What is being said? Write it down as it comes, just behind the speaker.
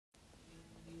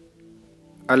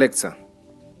Alexa,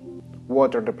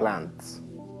 water the plants.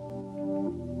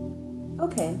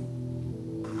 Okay.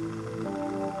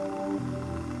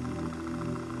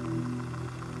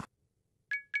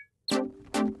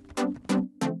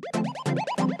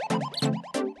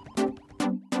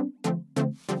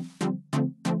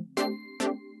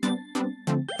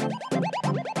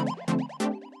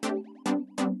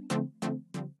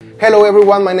 Hello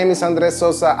everyone, my name is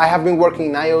Sosa. I have been working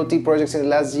in IoT projects in the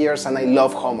last years and I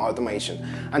love home automation.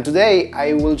 And today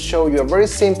I will show you a very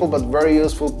simple but very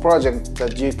useful project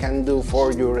that you can do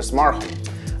for your smart home.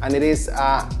 And it is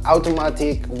an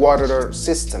automatic waterer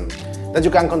system that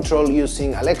you can control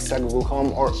using Alexa, Google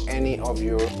Home or any of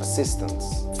your assistants.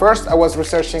 First, I was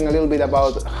researching a little bit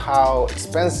about how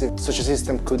expensive such a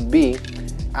system could be,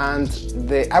 and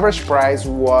the average price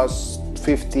was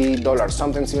 $50,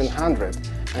 sometimes even $100.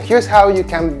 And here's how you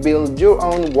can build your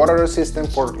own waterer system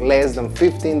for less than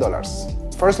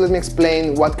 $15. First, let me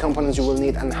explain what components you will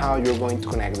need and how you're going to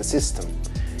connect the system.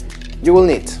 You will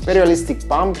need Peristaltic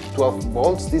Pump, 12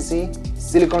 volts DC,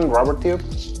 Silicone rubber tube,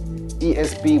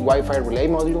 ESP Wi-Fi relay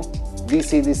module,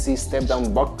 DC-DC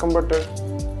step-down buck converter,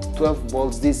 12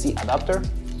 volts DC adapter,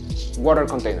 water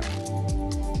container.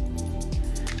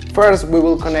 First, we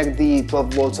will connect the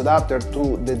 12 volts adapter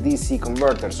to the DC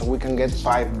converter so we can get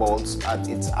 5 volts at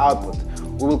its output.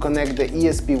 We will connect the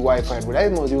ESP Wi-Fi relay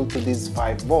module to these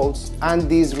 5 volts, and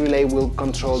this relay will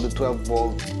control the 12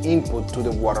 volt input to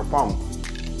the water pump.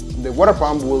 The water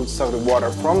pump will suck the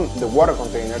water from the water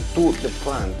container to the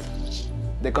plant.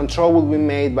 The control will be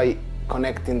made by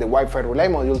connecting the Wi-Fi relay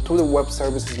module to the web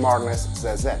service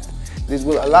Smartnest.cz. This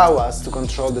will allow us to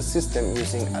control the system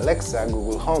using Alexa,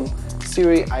 Google Home,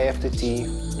 Siri,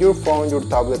 IFTT, your phone, your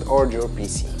tablet or your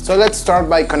PC. So let's start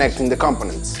by connecting the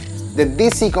components. The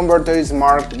DC converter is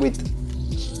marked with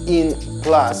in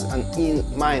plus and in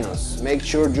minus. Make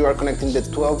sure you are connecting the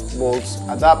 12 volts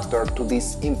adapter to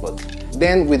this input.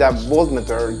 Then with a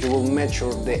voltmeter you will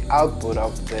measure the output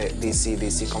of the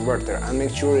DC-DC converter and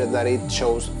make sure that it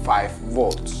shows 5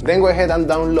 volts. Then go ahead and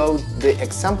download the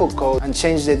example code and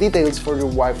change the details for your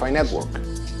Wi-Fi network,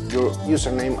 your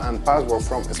username and password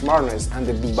from Smartnest and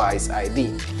the device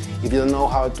ID. If you don't know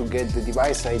how to get the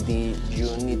device ID, you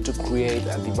need to create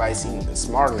a device in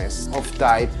Smartnest of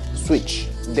type switch.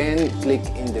 Then click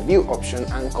in the view option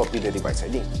and copy the device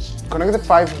ID. Connect the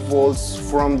 5 volts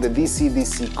from the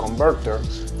DC-DC converter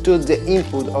to the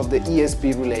input of the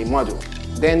ESP relay module.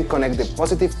 Then connect the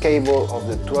positive cable of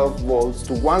the 12 volts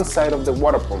to one side of the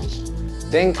water pump.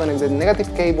 Then connect the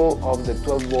negative cable of the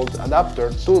 12 volt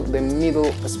adapter to the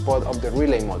middle spot of the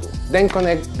relay module. Then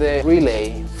connect the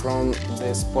relay from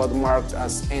the spot marked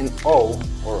as NO,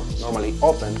 or normally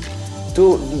open,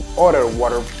 to the other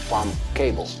water pump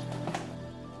cable.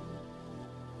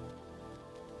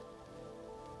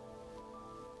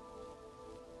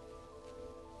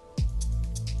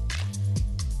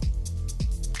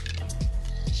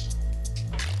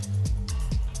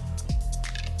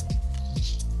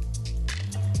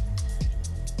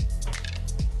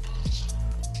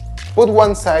 Put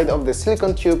one side of the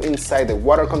silicone tube inside the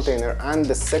water container and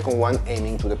the second one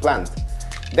aiming to the plant.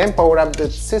 Then power up the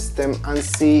system and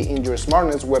see in your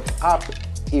Smartnest web app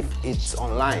if it's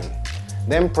online.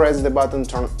 Then press the button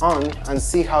turn on and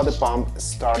see how the pump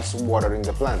starts watering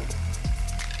the plant.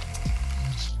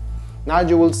 Now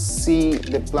you will see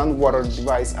the plant water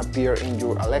device appear in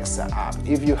your Alexa app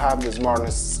if you have the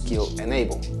Smartnest skill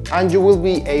enabled, and you will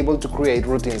be able to create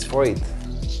routines for it.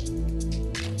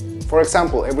 For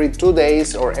example, every 2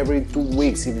 days or every 2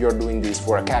 weeks if you're doing this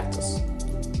for a cactus.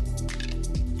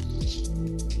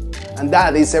 And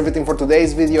that is everything for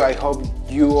today's video. I hope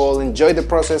you all enjoyed the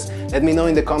process. Let me know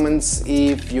in the comments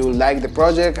if you like the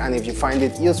project and if you find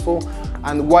it useful,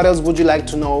 and what else would you like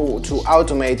to know to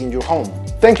automate in your home.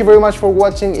 Thank you very much for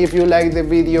watching. If you like the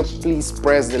video, please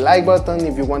press the like button.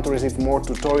 If you want to receive more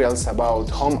tutorials about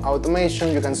home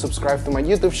automation, you can subscribe to my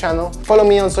YouTube channel. Follow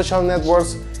me on social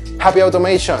networks. Happy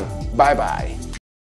automation! Bye bye!